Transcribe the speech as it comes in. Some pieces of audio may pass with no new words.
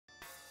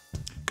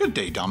Good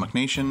day, Domik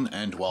Nation,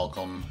 and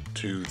welcome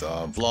to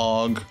the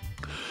vlog.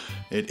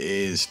 It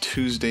is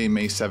Tuesday,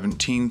 May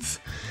 17th,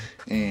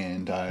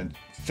 and I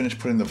finished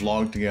putting the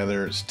vlog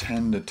together. It's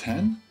 10 to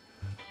 10.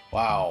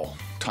 Wow,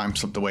 time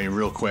slipped away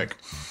real quick.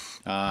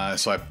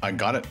 So I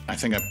got it. I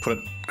think I put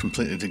it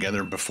completely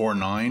together before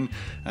 9,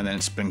 and then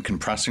it's been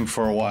compressing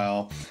for a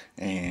while,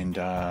 and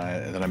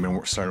then I've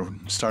been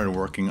started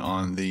working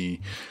on the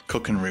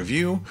cooking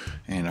review,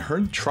 and I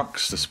heard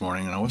trucks this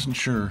morning, and I wasn't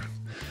sure.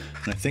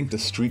 And I think the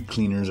street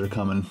cleaners are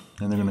coming,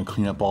 and they're going to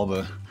clean up all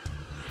the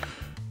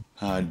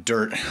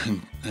dirt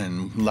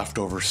and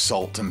leftover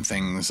salt and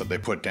things that they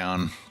put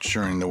down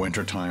during the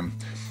winter time.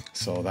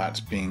 So that's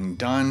being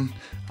done.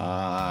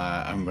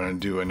 I'm going to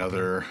do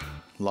another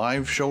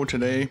live show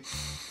today,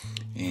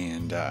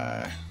 and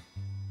I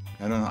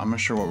don't know, I'm not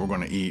sure what we're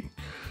going to eat.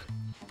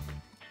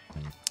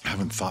 I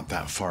haven't thought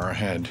that far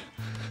ahead.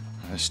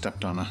 I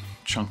stepped on a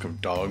chunk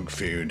of dog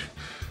food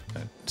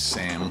that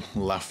Sam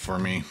left for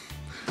me.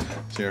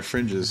 See, our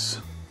fridge is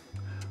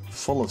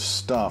full of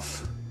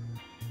stuff.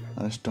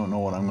 I just don't know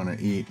what I'm going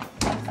to eat,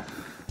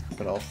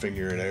 but I'll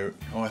figure it out.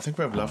 Oh, I think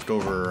we have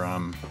leftover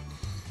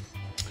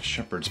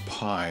shepherd's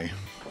pie.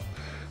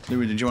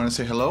 Louie, did you want to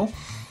say hello?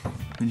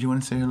 Did you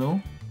want to say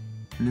hello?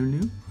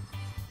 Lulu?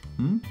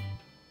 Hmm?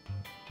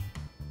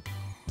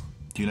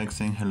 Do you like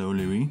saying hello,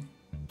 Louie?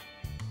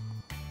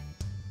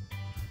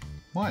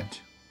 What?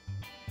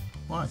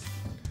 What?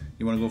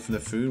 You want to go for the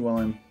food while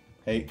I'm...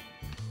 Hey.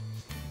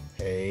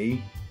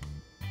 Hey.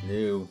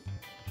 Lou.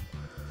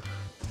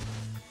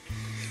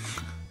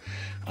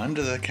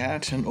 Under the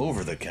cat and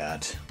over the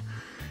cat.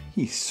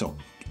 He's so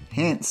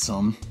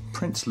handsome.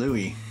 Prince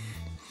Louie.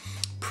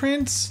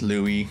 Prince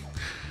Louie.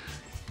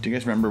 Do you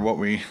guys remember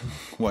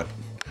what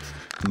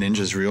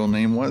Ninja's real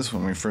name was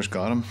when we first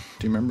got him?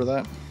 Do you remember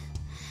that?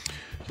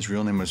 His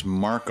real name was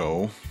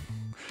Marco,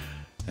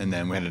 and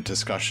then we had a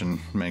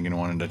discussion. Megan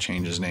wanted to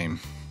change his name,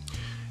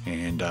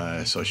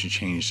 and so she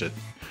changed it.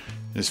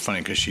 It's funny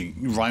because she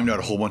rhymed out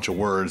a whole bunch of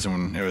words,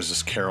 and it was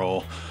just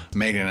Carol,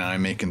 Megan, and I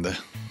making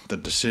the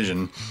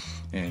decision,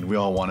 and we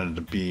all wanted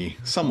to be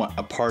somewhat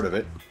a part of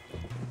it.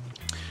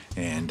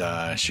 And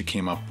she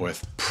came up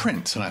with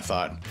Prince, and I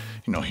thought,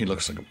 you know, he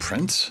looks like a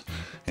prince,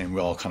 and we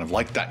all kind of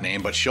liked that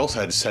name. But she also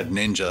had said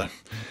Ninja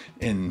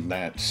in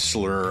that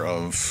slur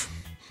of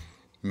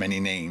many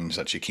names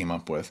that she came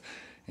up with,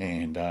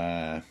 and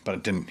but I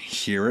didn't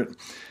hear it.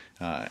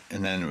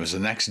 And then it was the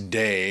next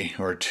day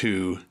or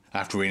two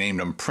after we named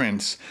him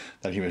Prince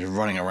that he was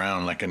running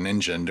around like a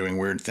ninja and doing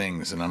weird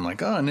things. And I'm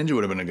like, oh, Ninja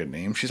would have been a good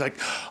name. She's like,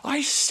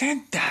 I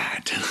said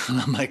that. And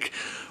I'm like,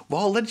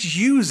 well, let's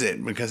use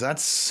it, because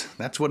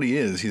that's what he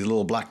is. He's a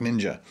little black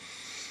ninja.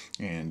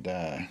 And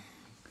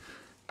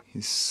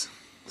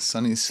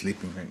Sonny's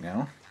sleeping right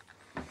now.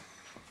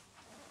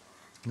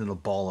 Little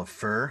ball of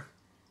fur.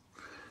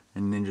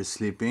 And Ninja's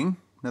sleeping.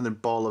 Another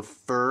ball of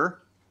fur.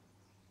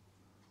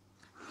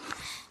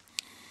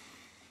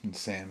 And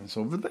Sam is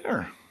over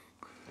there.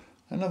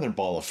 Another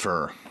ball of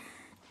fur.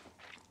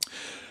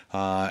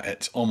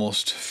 It's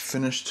almost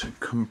finished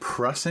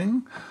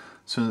compressing.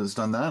 As soon as it's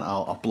done that,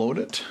 I'll upload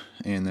it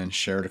and then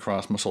share it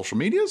across my social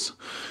medias.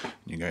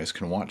 You guys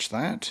can watch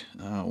that.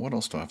 What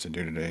else do I have to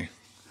do today?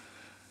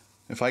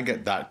 If I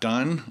get that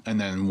done,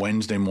 and then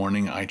Wednesday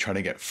morning I try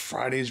to get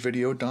Friday's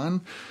video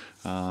done.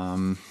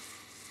 I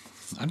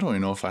don't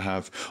even know if I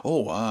have...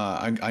 Oh,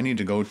 I need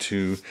to go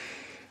to...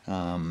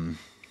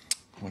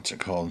 what's it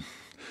called?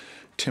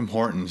 Tim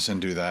Hortons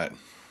and do that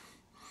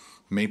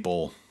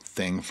maple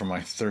thing for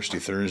my Thirsty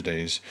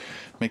Thursdays.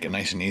 Make it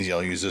nice and easy.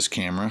 I'll use this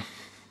camera.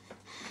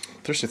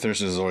 Thirsty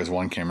Thursdays is always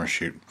one camera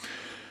shoot.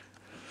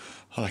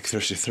 I like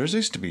Thirsty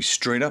Thursdays to be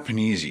straight up and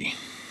easy.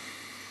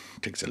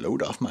 Takes a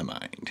load off my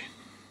mind.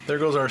 There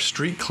goes our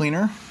street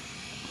cleaner.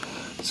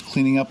 It's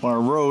cleaning up our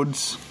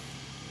roads.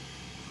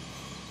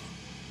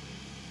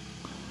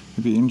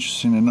 It'd be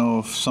interesting to know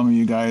if some of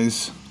you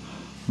guys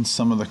in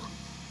some of the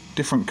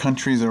different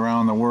countries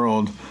around the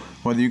world,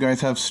 whether you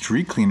guys have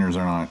street cleaners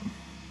or not.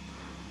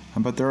 I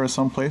bet there are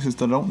some places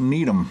that don't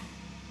need them,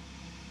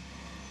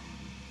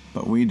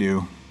 but we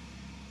do.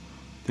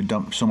 They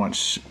dump so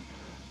much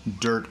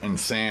dirt and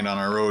sand on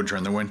our road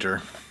during the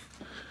winter.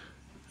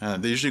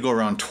 They usually go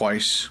around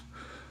twice.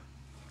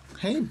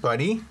 Hey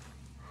buddy,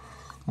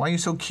 why are you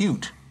so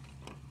cute?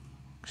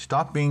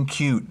 Stop being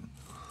cute.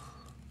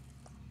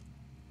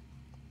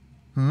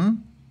 Hmm?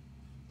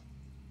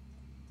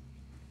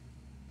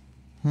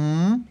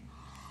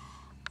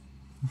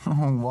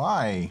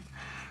 Why?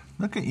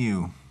 Look at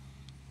you.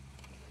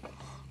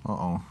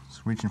 Uh-oh,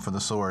 it's reaching for the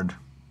sword.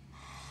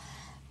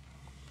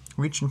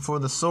 Reaching for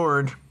the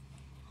sword.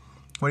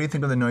 What do you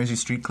think of the noisy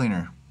street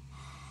cleaner?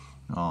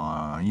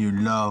 Aw, you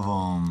love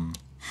him.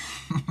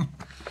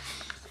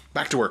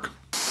 Back to work.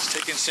 Just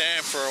taking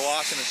Sam for a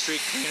walk in the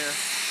street cleaner.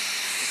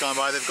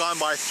 They've gone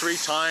by 3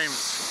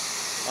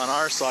 times on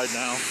our side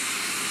now.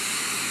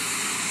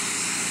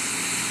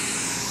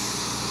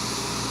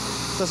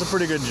 Does a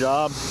pretty good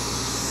job.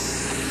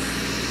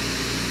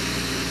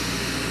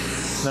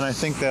 Then I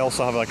think they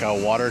also have like a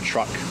water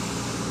truck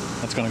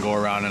That's gonna go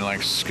around and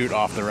like scoot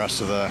off the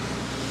rest of the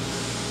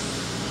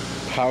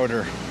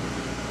powder,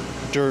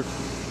 dirt,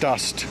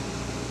 dust.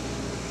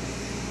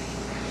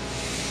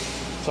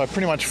 So I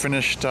pretty much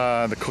finished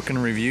the cook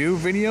and review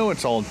video.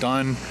 It's all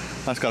done.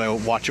 I just gotta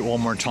watch it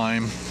one more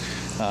time,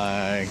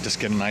 just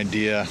get an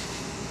idea.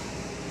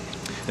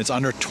 It's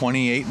under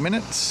 28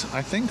 minutes,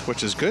 I think,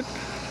 which is good.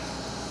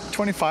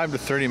 25 to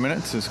 30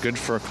 minutes is good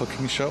for a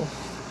cooking show.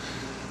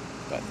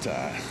 But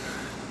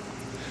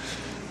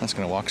I'm just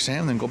gonna walk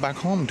Sam, then go back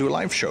home, do a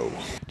live show.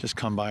 Just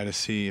come by to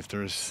see if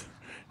there's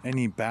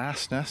any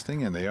bass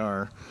nesting, and they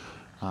are.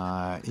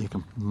 You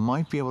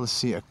might be able to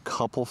see a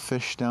couple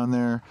fish down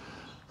there.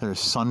 There's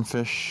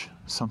sunfish.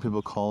 Some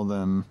people call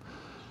them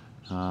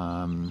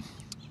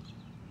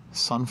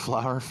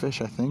sunflower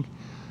fish, I think.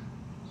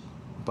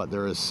 But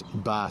there is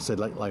bass. They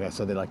like I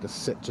said, they like to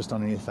sit just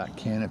underneath that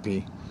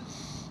canopy.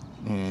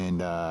 And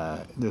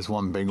there's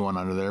one big one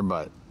under there,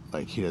 but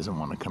like he doesn't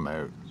want to come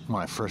out.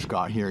 When I first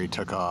got here, he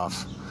took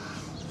off.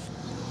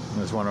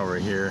 There's one over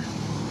here.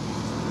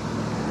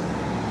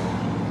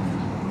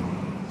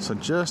 So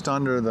just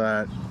under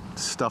that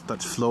stuff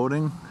that's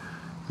floating,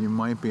 you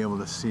might be able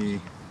to see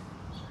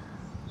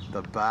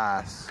the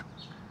bass.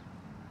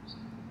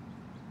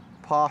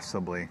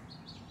 Possibly.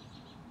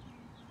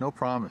 No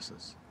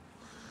promises.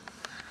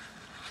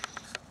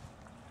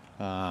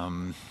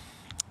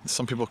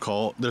 Some people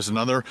call, there's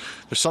something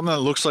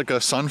that looks like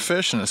a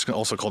sunfish, and it's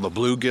also called a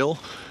bluegill.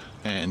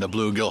 And the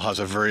bluegill has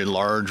a very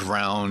large,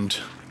 round,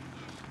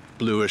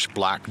 bluish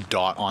black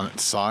dot on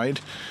its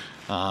side.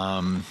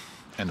 And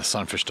the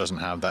sunfish doesn't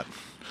have that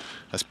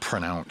as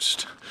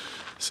pronounced.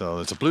 So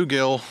it's a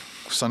bluegill,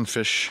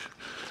 sunfish.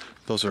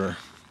 Those are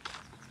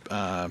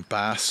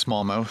bass,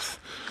 smallmouth.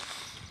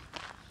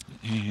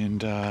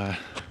 And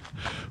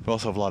we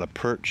also have a lot of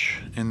perch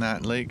in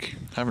that lake.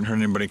 I haven't heard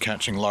anybody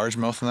catching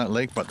largemouth in that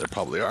lake, but there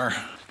probably are.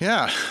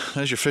 Yeah,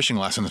 there's your fishing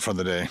lesson for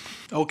the day.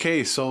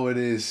 Okay, so it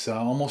is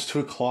almost 2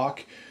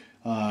 o'clock.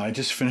 I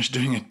just finished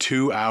doing a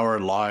 2-hour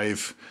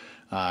live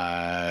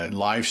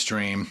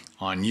stream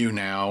on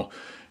YouNow.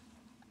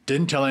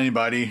 Didn't tell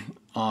anybody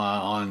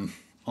on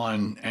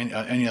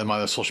any of my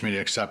other social media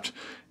except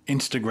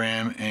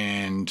Instagram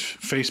and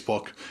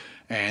Facebook,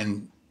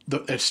 and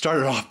it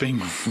started off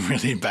being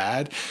really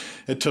bad.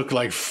 It took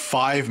like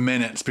 5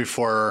 minutes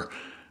before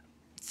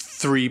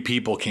 3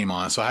 people came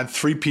on. So I had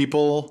 3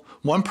 people,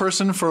 one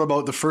person for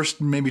about the first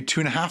maybe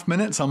 2.5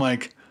 minutes. I'm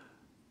like,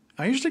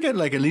 I usually get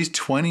like at least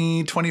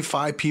 20,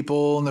 25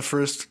 people in the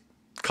first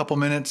couple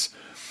minutes,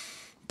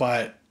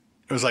 but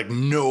it was like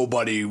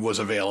nobody was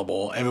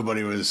available.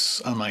 Everybody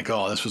was, I'm like,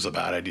 oh, this was a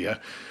bad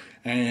idea.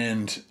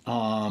 And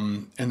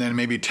then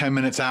maybe 10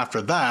 minutes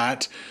after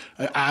that,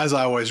 as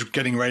I was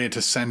getting ready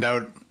to send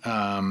out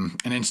an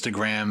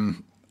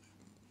Instagram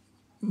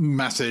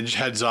message,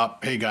 heads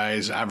up, hey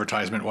guys,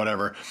 advertisement,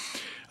 whatever.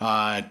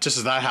 Just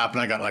as that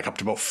happened, I got like up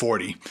to about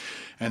 40.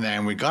 And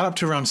then we got up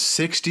to around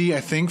 60,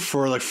 I think,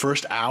 for like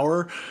first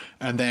hour.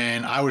 And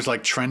then I was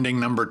like trending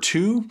number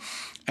 2.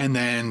 And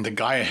then the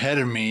guy ahead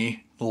of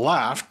me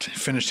left,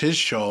 finished his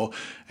show.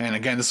 And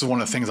again, this is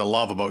one of the things I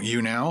love about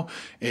YouNow,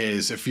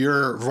 is if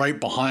you're right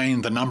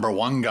behind the number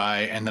 1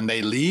 guy and then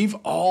they leave,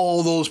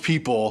 all those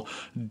people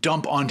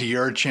dump onto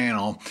your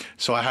channel.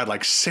 So I had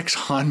like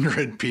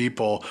 600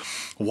 people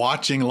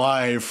watching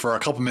live for a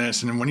couple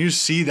minutes. And when you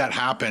see that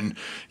happen,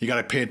 you got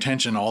to pay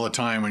attention all the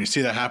time. When you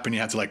see that happen,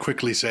 you have to like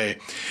quickly say,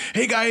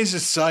 hey guys,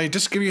 it's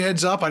just give you a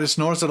heads up. I just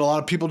noticed that a lot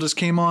of people just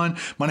came on.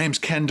 My name's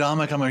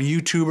Domik. I'm a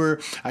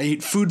YouTuber. I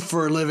eat food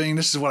for a living.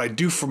 This is what I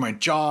do for my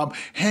job.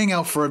 Hang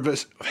out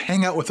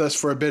with us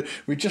for a bit.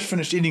 We just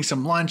finished eating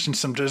some lunch and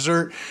some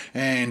dessert,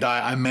 and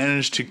I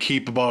managed to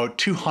keep about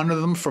 200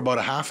 of them for about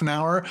a half an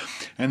hour.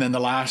 And then the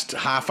last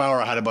half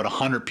hour, I had about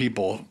 100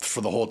 people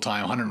for the whole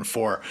time,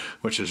 104,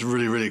 which is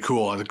really, really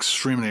cool. I was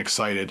extremely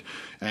excited.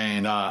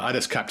 And I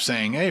just kept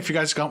saying, hey, if you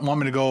guys want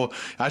me to go,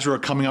 as we were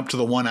coming up to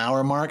the 1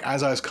 hour mark,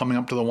 as I was coming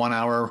up to the 1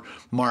 hour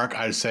mark,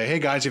 I'd say, hey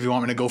guys, if you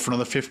want me to go for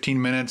another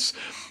 15 minutes,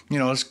 you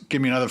know, just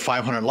give me another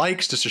 500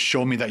 likes just to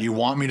show me that you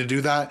want me to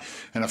do that.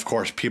 And of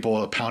course,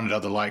 people pounded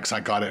out the likes. I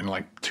got it in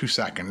like 2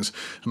 seconds.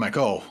 I'm like,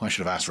 oh, I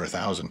should have asked for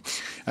 1,000.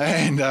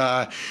 And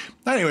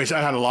anyways,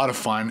 I had a lot of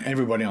fun.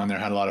 Everybody on there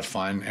had a lot of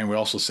fun. And we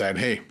also said,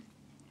 hey,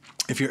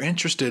 if you're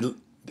interested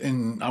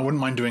in, I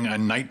wouldn't mind doing a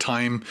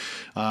nighttime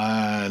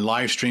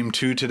live stream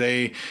too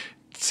today.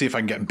 See if I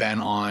can get Ben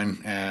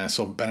on.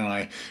 So Ben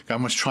and I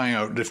was trying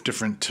out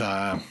different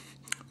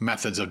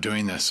methods of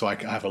doing this. So I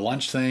have a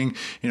lunch thing,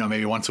 you know,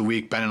 maybe once a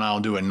week, Ben and I will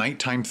do a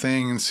nighttime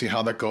thing and see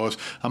how that goes.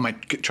 I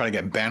might try to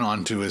get Ben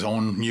onto his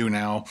own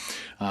YouNow.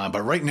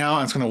 But right now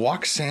I'm just going to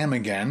walk Sam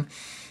again.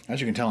 As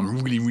you can tell, I'm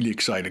really, really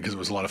excited because it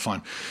was a lot of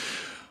fun.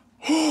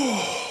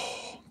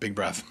 Big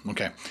breath.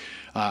 Okay.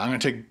 I'm going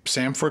to take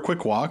Sam for a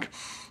quick walk.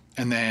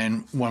 And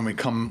then when I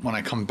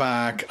come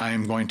back,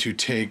 I'm going to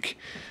take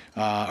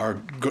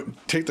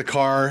the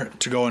car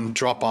to go and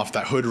drop off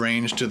that hood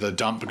range to the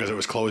dump because it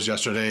was closed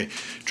yesterday.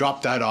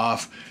 Drop that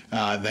off,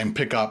 then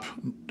pick up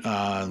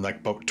like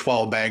about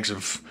 12 bags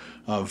of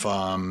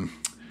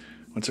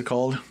what's it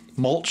called?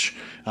 mulch,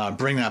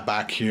 bring that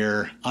back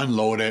here,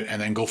 unload it,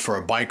 and then go for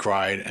a bike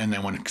ride. And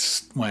then when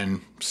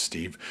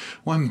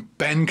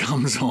Ben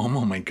comes home,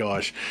 oh my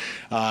gosh,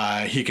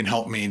 he can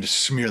help me to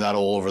smear that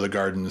all over the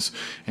gardens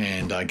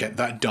and get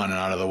that done and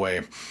out of the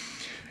way.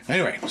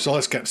 Anyway, so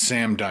let's get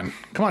Sam done.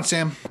 Come on,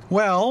 Sam.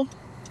 Well,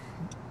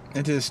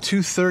 it is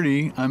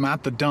 2:30. I'm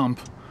at the dump,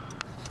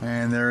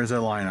 and there is a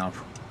lineup.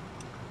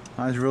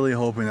 I was really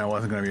hoping that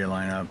wasn't going to be a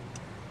lineup.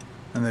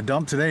 And the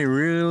dump today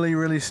really,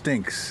 really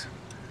stinks.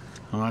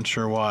 I'm not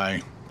sure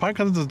why. Probably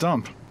because it's a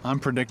dump. I'm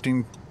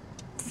predicting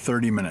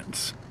 30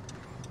 minutes.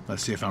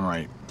 Let's see if I'm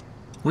right.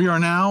 We are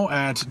now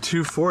at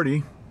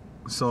 2:40,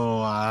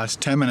 so it's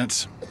 10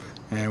 minutes,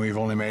 and we've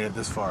only made it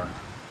this far.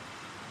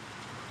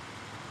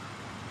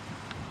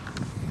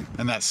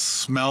 And that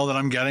smell that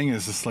I'm getting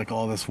is just like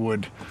all this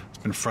wood. It's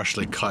been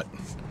freshly cut.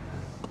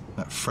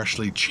 That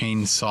freshly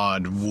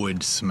chainsawed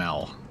wood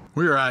smell.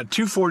 We are at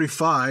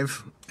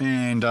 2:45,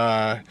 and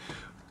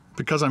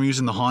because I'm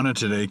using the Honda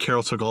today,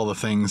 Carol took all the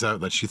things out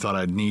that she thought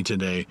I'd need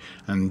today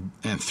and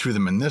threw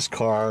them in this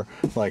car,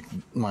 like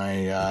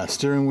my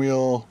steering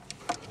wheel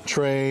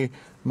tray,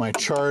 my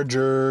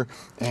charger,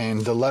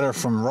 and the letter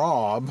from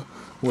Rob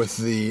with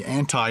the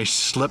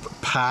anti-slip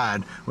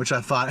pad, which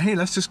I thought, hey,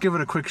 let's just give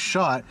it a quick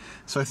shot.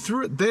 So I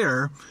threw it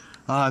there.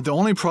 The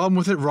only problem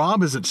with it,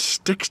 Rob, is it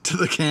sticks to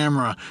the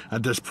camera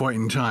at this point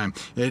in time.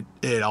 I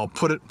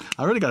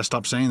really got to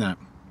stop saying that,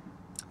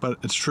 but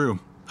it's true.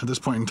 At this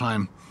point in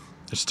time,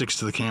 it sticks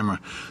to the camera.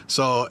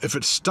 So if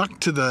it stuck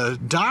to the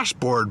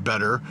dashboard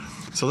better,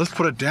 so let's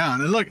put it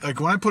down. And look,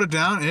 like when I put it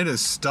down, it is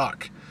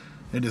stuck.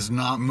 It is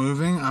not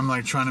moving. I'm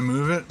like trying to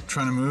move it,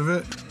 trying to move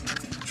it,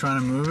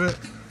 trying to move it.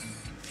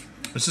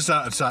 It's just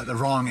it's at the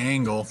wrong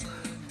angle,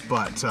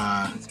 but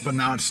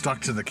now it's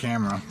stuck to the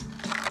camera.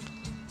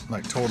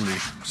 Like totally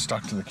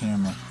stuck to the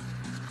camera.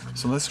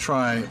 So let's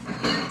try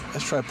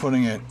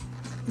putting it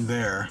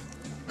there.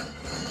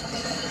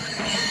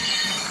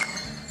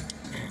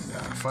 And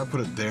if I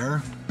put it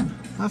there,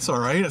 that's all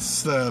right.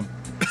 It's the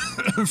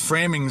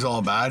framing's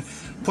all bad.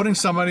 Putting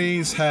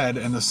somebody's head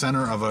in the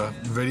center of a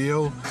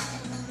video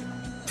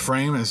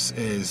frame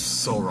is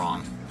so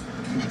wrong.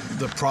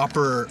 The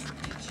proper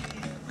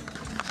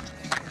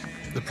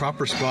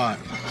spot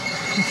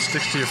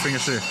sticks to your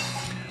fingers here.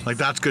 Like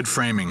that's good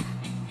framing.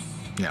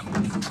 Yeah.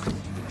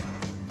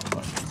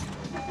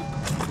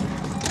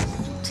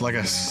 It's like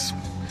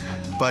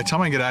by the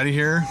time I get out of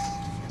here,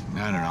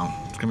 I don't know,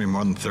 it's gonna be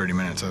more than 30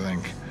 minutes, I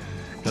think.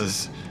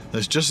 Because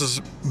there's just as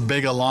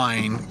big a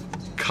line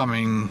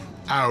coming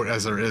out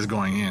as there is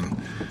going in.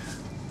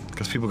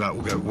 Because people got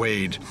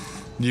weighed.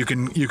 You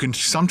can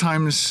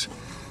sometimes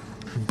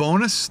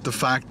bonus the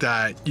fact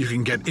that you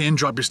can get in,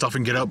 drop your stuff,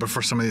 and get out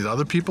before some of these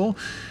other people,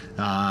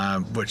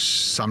 which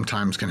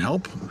sometimes can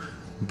help.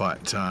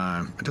 But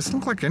it doesn't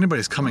look like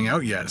anybody's coming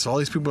out yet. So all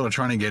these people are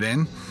trying to get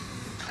in,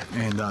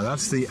 and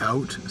that's the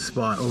out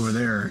spot over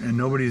there, and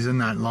nobody's in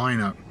that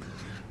lineup.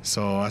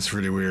 So that's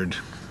really weird.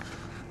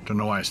 Don't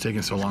know why it's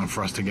taking so long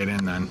for us to get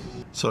in then.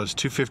 So it's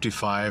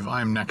 2:55.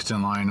 I'm next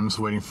in line. I'm just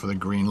waiting for the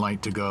green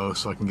light to go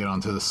so I can get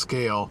onto the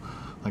scale.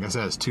 Like I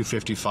said, it's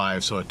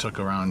 2:55, so it took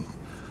around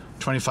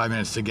 25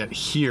 minutes to get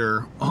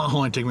here. It'll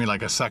only take me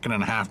like a second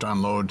and a half to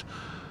unload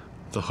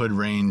the hood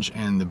range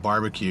and the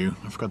barbecue.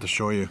 I forgot to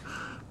show you.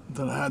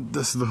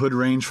 This is the hood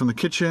range from the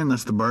kitchen,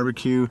 that's the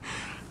barbecue.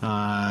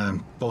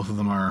 Both of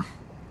them are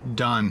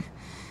done.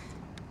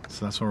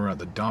 So that's where we're at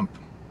the dump.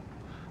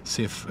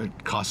 See if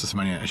it costs us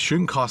money. It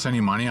shouldn't cost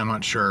any money, I'm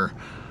not sure.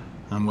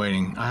 I'm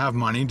waiting. I have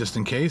money just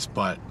in case,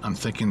 but I'm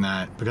thinking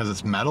that because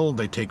it's metal,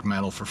 they take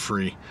metal for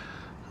free.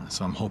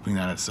 So I'm hoping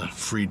that it's a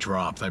free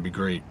drop. That'd be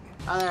great.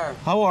 Hi there.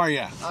 How are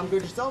you? I'm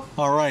good, yourself?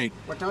 All right.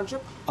 What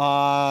township?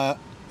 I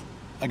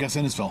guess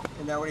Innisfil.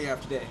 And now what do you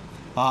have today?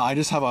 I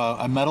just have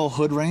a metal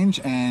hood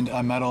range and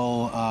a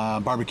metal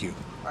barbecue.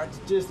 All right,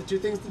 just the two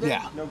things today?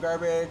 Yeah. No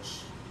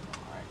garbage.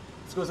 All right.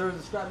 Let's go over to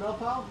the scrap metal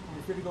pile.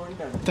 You're free to go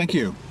anytime. Thank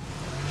you.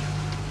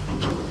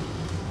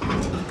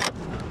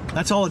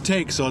 That's all it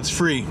takes, so it's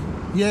free.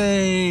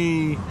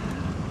 Yay!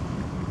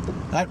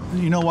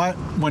 You know what?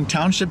 When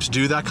townships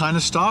do that kind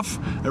of stuff,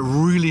 it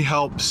really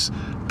helps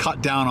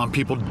cut down on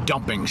people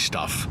dumping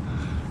stuff.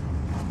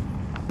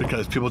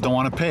 Because people don't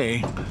want to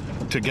pay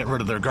to get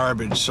rid of their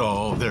garbage,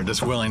 so they're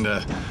just willing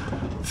to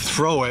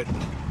throw it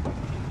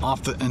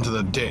off into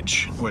the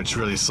ditch, which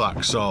really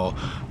sucks. So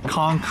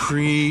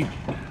concrete,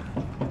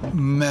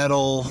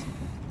 metal,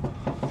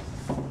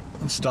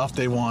 and stuff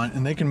they want,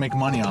 and they can make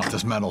money off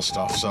this metal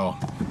stuff. So,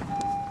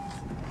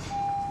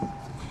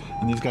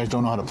 and these guys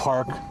don't know how to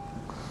park.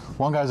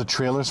 One guy's a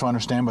trailer, so I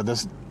understand, but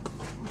this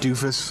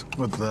doofus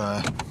with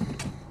the...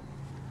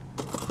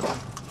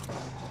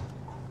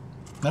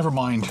 Never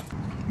mind.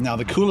 Now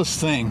the coolest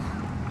thing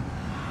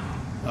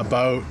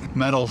about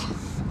metal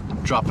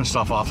dropping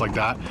stuff off like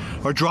that,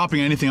 or dropping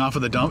anything off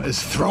of the dump,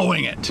 is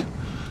throwing it.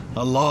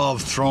 I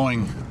love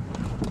throwing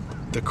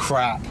the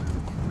crap.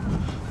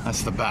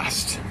 That's the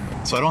best.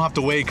 So I don't have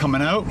to wait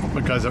coming out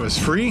because it was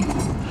free.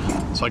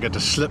 So I get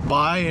to slip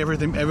by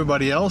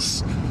everybody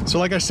else. So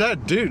like I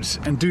said, dudes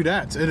and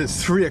dudettes, it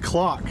is 3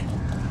 o'clock.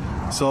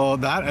 So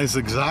that is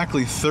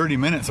exactly 30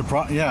 minutes,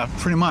 yeah,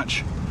 pretty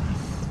much.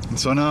 And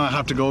so now I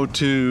have to go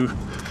to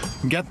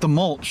get the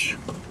mulch.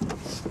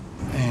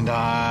 And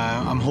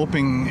I'm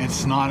hoping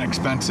it's not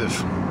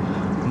expensive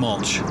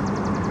mulch.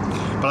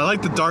 But I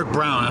like the dark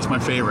brown, that's my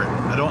favorite.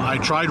 I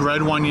tried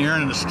red one year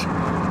and just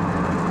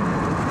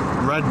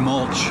red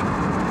mulch.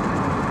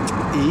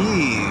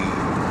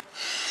 Ew.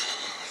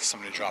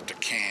 Somebody dropped a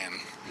can.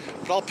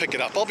 But I'll pick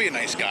it up. I'll be a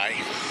nice guy.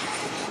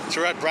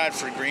 So we're at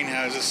Bradford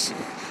Greenhouses.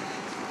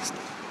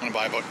 I'm gonna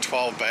buy about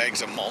 12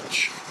 bags of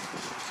mulch.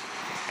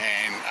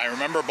 And I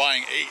remember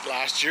buying 8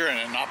 last year and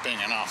it not being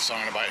enough, so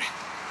I'm gonna buy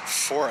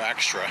 4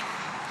 extra.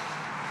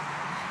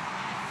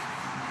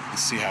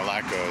 Let's see how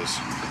that goes.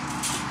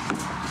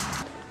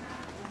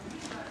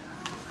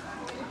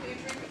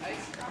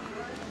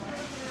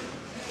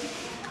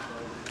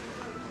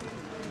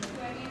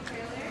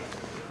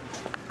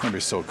 That'd be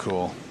so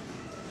cool.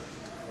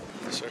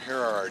 So here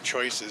are our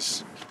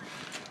choices.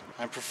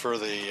 I prefer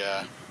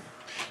the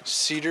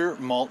Cedar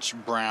Mulch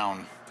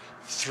Brown.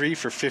 3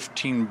 for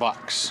 15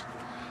 bucks.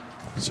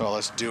 So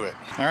let's do it.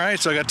 All right,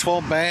 so I got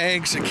 12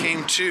 bags. It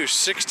came to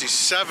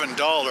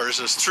 $67.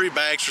 There's 3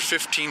 bags for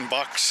 15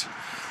 bucks.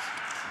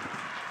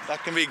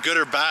 That can be good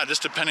or bad,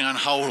 just depending on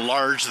how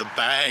large the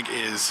bag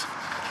is.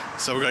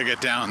 So we're gonna get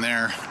down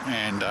there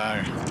and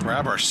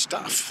grab our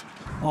stuff.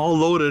 All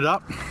loaded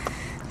up.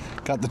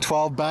 Got the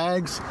 12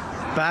 bags.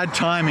 Bad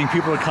timing,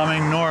 people are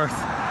coming north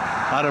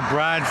out of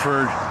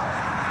Bradford.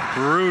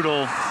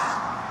 Brutal.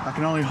 I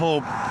can only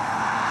hope.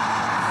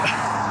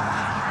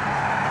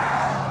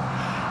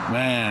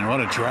 Man, what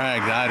a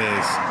drag that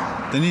is.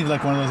 They need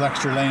like one of those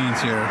extra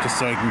lanes here just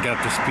so I can get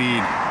up to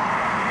speed.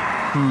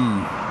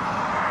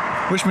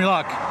 Wish me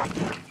luck.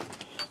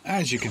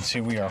 As you can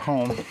see, we are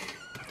home.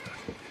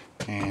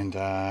 And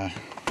I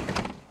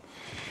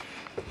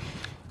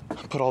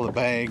put all the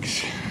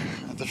bags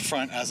at the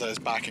front as I was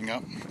backing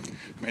up.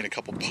 Made a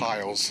couple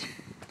piles.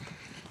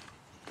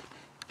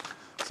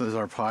 So there's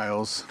our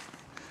piles.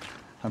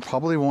 I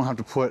probably won't have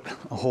to put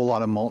a whole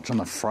lot of mulch on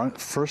the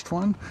first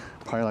one.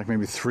 Probably like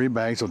maybe 3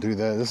 bags will do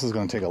that. This is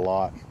going to take a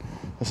lot.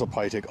 This will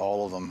probably take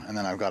all of them, and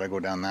then I've got to go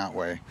down that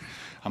way.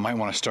 I might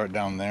want to start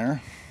down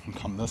there and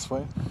come this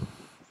way.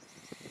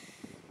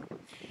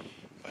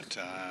 But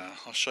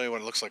I'll show you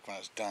what it looks like when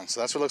it's done. So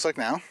that's what it looks like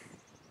now.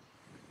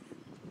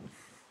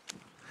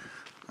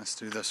 Let's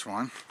do this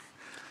one.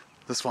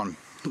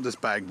 This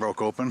bag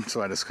broke open,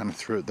 so I just kind of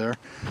threw it there.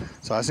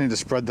 So I just need to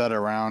spread that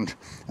around.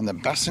 And the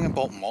best thing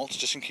about mulch,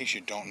 just in case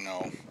you don't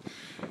know,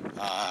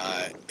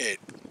 it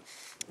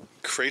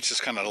creates this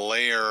kind of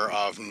layer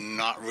of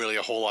not really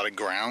a whole lot of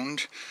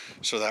ground,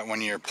 so that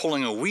when you're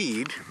pulling a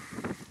weed,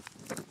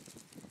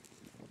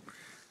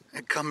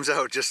 it comes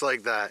out just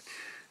like that,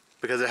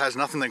 because it has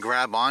nothing to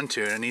grab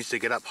onto and it needs to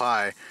get up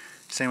high.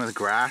 Same with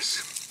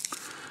grass.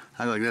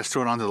 I go like this,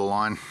 throw it onto the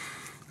lawn.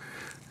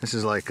 This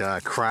is like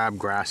a crab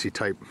grassy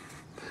type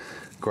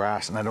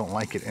grass, and I don't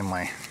like it in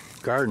my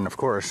garden, of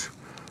course.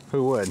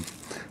 Who would?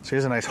 So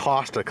here's a nice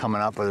hosta coming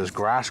up with this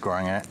grass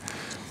growing in it.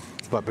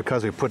 But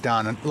because we put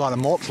down a lot of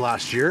mulch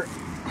last year,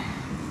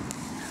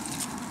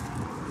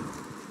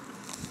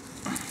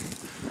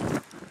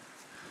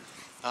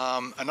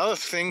 another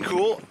thing,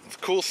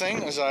 cool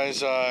thing is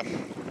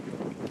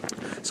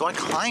so I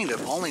kind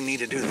of only need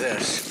to do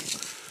this.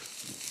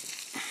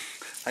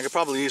 I could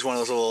probably use one of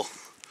those little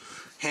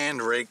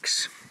hand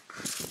rakes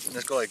and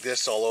just go like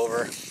this all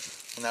over,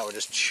 and that would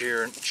just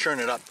churn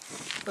it up.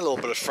 A little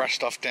bit of fresh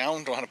stuff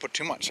down. Don't have to put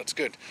too much. That's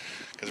good,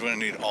 because we're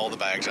gonna need all the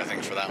bags, I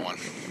think, for that one.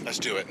 Let's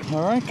do it.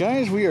 All right,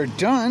 guys, we are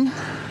done.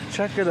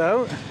 Check it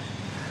out.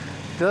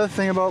 The other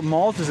thing about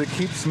mulch is it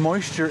keeps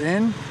moisture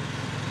in.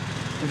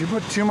 If you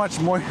put too much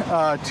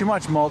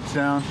mulch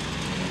down,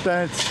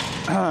 then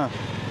it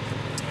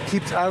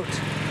keeps out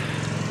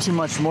too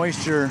much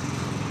moisture.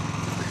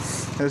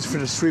 As for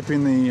just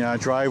sweeping the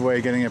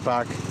driveway, getting it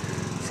back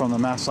from the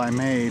mess I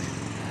made.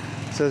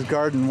 It says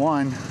garden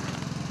 1.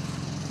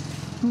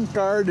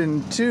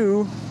 Garden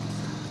 2.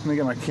 Let me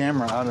get my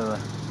camera out of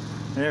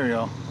the... There we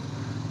go.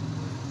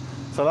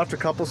 So I left a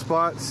couple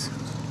spots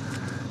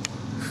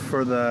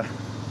for the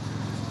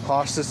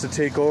hostas to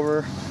take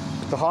over.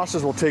 The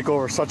hostas will take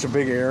over such a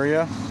big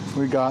area.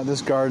 We got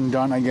this garden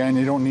done. Again,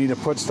 you don't need to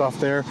put stuff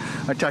there.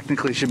 I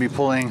technically should be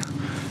pulling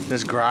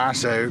this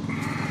grass out.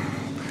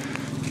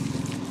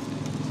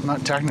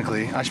 Not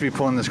technically, I should be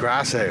pulling this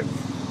grass out.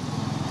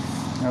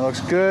 It looks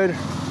good.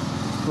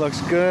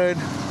 Looks good.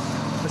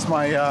 This is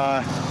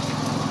my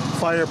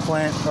fire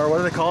plant, or what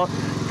do they call it?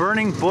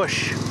 Burning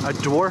bush. A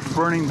dwarf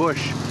burning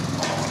bush.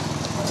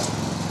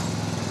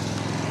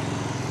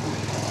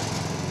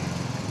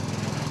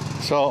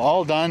 So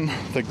all done,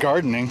 the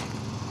gardening.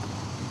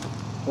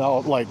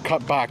 That'll like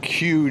cut back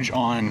huge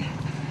on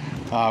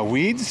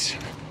weeds.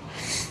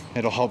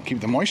 It'll help keep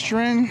the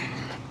moisture in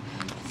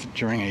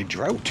during a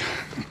drought.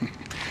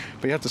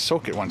 But you have to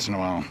soak it once in a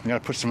while. You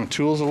gotta put some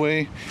tools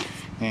away,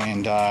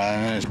 and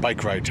then it's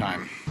bike ride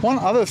time. One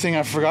other thing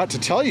I forgot to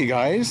tell you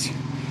guys,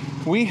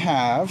 we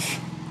have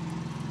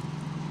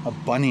a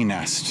bunny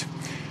nest.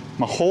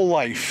 My whole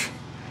life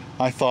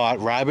I thought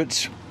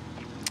rabbits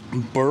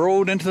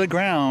burrowed into the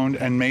ground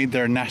and made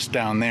their nest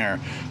down there,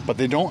 but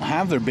they don't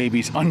have their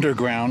babies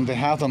underground. They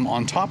have them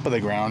on top of the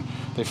ground.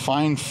 They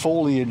find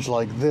foliage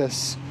like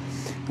this,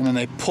 and then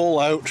they pull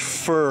out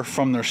fur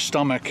from their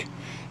stomach,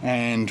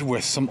 and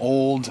with some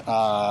old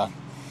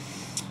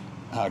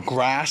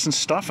grass and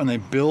stuff, and they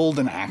build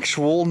an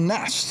actual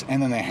nest,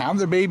 and then they have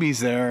their babies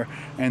there,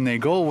 and they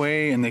go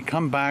away and they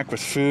come back with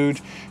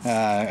food,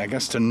 I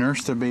guess to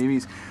nurse their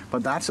babies.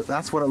 But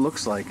that's what it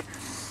looks like.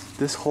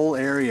 This whole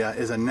area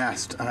is a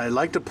nest, and I'd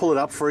like to pull it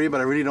up for you,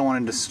 but I really don't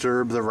want to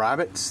disturb the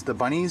rabbits, the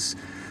bunnies,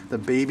 the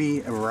baby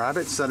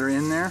rabbits that are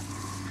in there.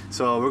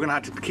 So we're gonna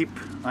have to keep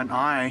an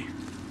eye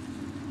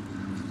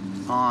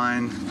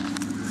on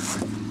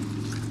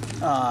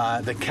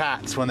the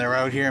cats when they're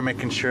out here,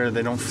 making sure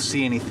they don't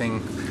see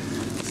anything.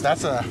 So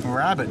that's a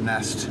rabbit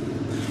nest,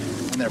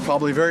 and they're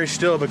probably very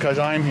still because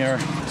I'm here.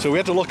 So we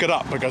have to look it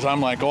up, because I'm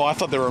like, oh, I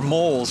thought there were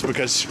moles,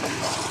 because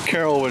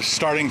Carol was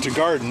starting to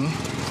garden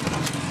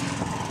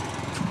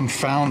and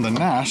found the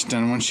nest,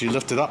 and when she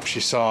lifted up, she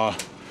saw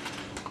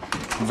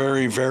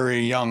very,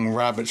 very young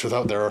rabbits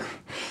without their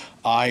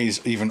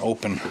eyes even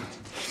open.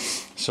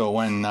 So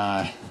when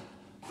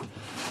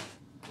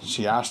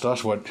she asked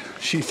us what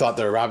she thought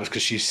they were rabbits,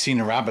 because she's seen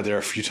a rabbit there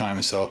a few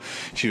times, so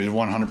she was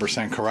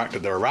 100% correct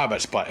that they were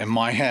rabbits. But in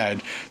my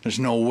head, there's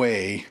no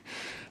way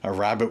a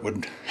rabbit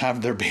would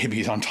have their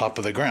babies on top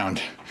of the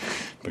ground,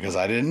 because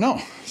I didn't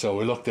know. So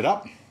we looked it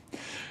up,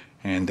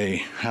 and they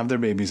have their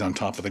babies on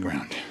top of the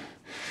ground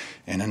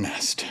in a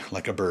nest,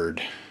 like a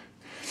bird.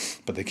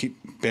 But they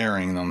keep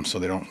burying them so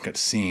they don't get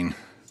seen.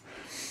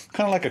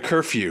 Kind of like a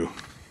curfew.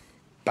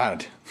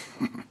 Bad.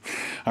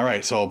 All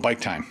right, so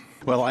bike time.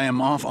 Well, I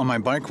am off on my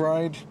bike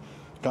ride.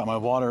 Got my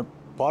bottle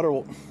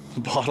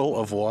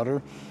of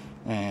water,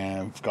 and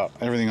I've got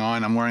everything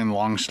on. I'm wearing the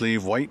long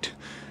sleeve white.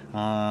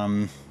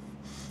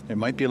 It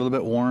might be a little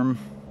bit warm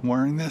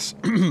wearing this,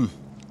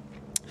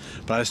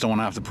 but I just don't want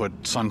to have to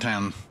put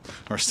suntan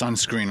or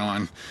sunscreen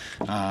on,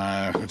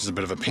 which is a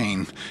bit of a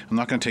pain. I'm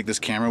not going to take this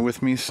camera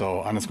with me,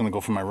 so I'm just going to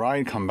go for my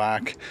ride, come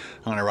back.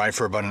 I'm going to ride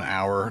for about an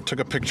hour. Took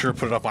a picture,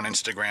 put it up on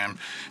Instagram,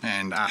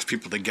 and asked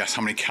people to guess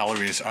how many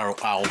calories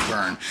I'll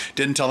burn.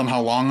 Didn't tell them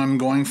how long I'm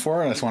going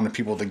for. I just wanted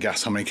people to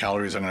guess how many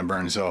calories I'm going to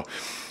burn. So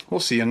we'll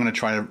see. I'm going to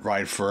try to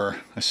ride for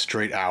a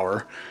straight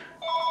hour.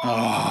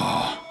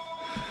 Oh,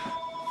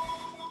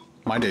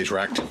 my day's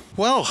wrecked.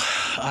 Well,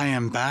 I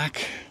am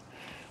back.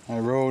 I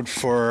rode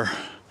for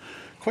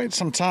quite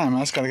some time. I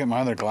just got to get my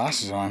other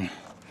glasses on,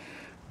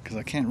 because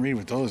I can't read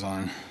with those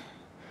on.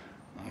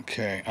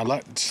 Okay, I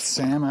let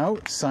Sam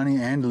out, Sonny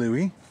and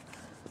Louie.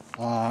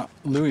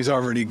 Louie's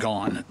already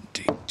gone.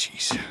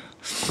 Jeez.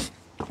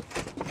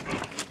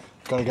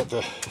 Got to get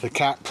the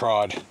cat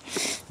prod.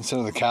 Instead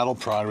of the cattle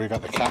prod, we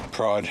got the cat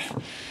prod.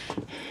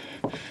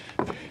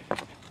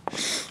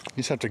 You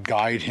just have to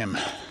guide him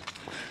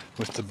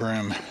with the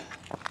broom.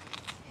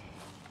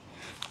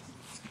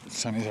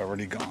 Sonny's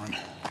already gone.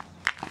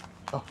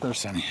 Oh, there's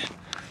Sonny.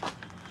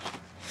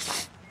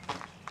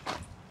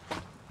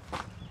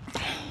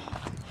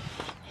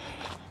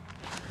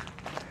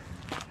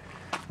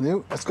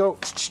 Lou, let's go.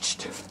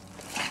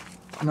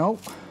 No,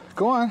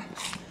 go on.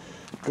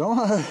 Go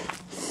on.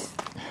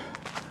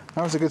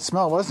 That was a good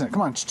smell, wasn't it?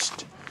 Come on.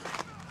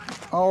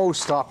 Oh,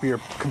 stop your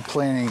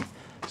complaining.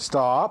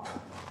 Stop.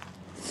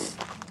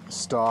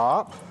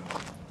 Stop.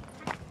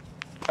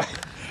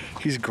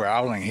 He's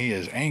growling. He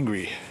is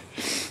angry.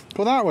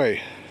 Go that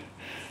way.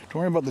 Don't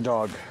worry about the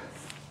dog.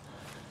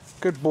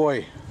 Good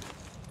boy.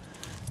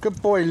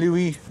 Good boy,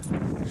 Louie.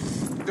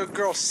 Good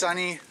girl,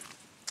 Sonny.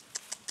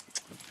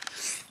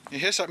 You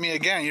hiss at me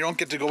again, you don't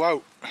get to go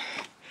out.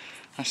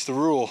 That's the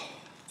rule.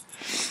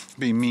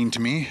 Being mean to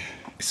me.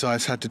 So I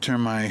just had to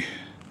turn my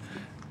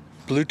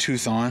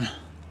Bluetooth on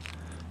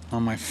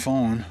my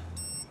phone.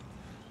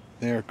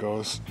 There it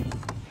goes.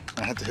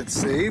 I had to hit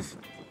save.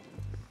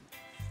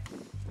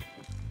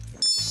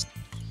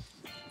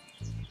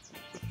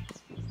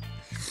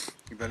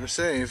 You better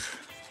save.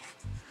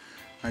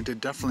 I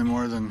did definitely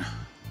more than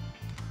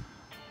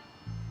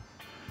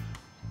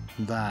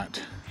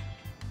that.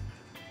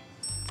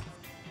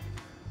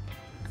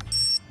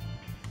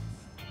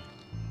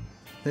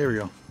 There we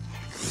go.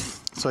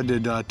 So I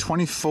did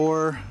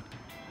 24,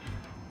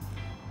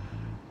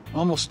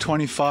 almost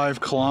 25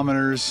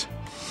 kilometers.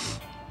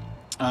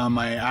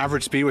 My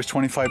average speed was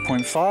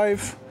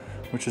 25.5,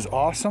 which is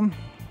awesome.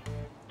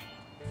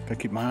 Gotta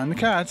keep my eye on the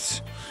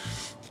cats.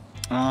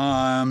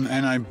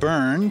 And I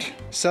burned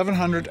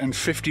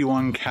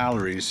 751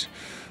 calories.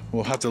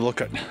 We'll have to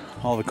look at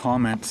all the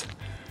comments,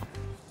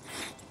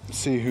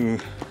 see who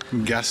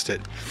guessed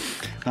it.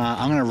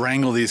 I'm gonna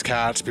wrangle these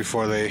cats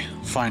before they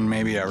find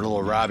maybe a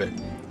little rabbit.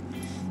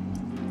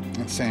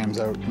 And Sam's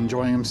out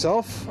enjoying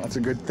himself. That's a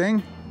good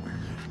thing.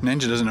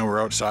 Ninja doesn't know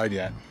we're outside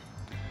yet.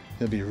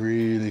 He'll be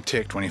really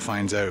ticked when he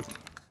finds out.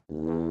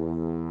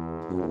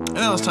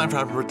 And now it's time for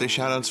happy birthday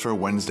shoutouts for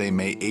Wednesday,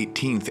 May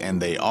 18th, and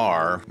they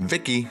are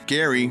Vicky,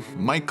 Gary,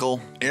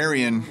 Michael,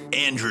 Arian,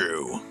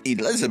 Andrew,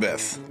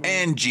 Elizabeth,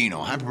 and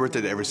Gino. Happy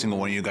birthday to every single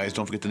one of you guys.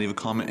 Don't forget to leave a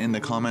comment in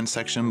the comment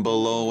section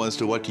below as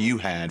to what you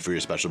had for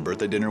your special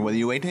birthday dinner, whether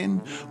you ate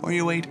in or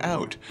you ate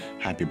out.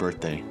 Happy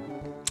birthday.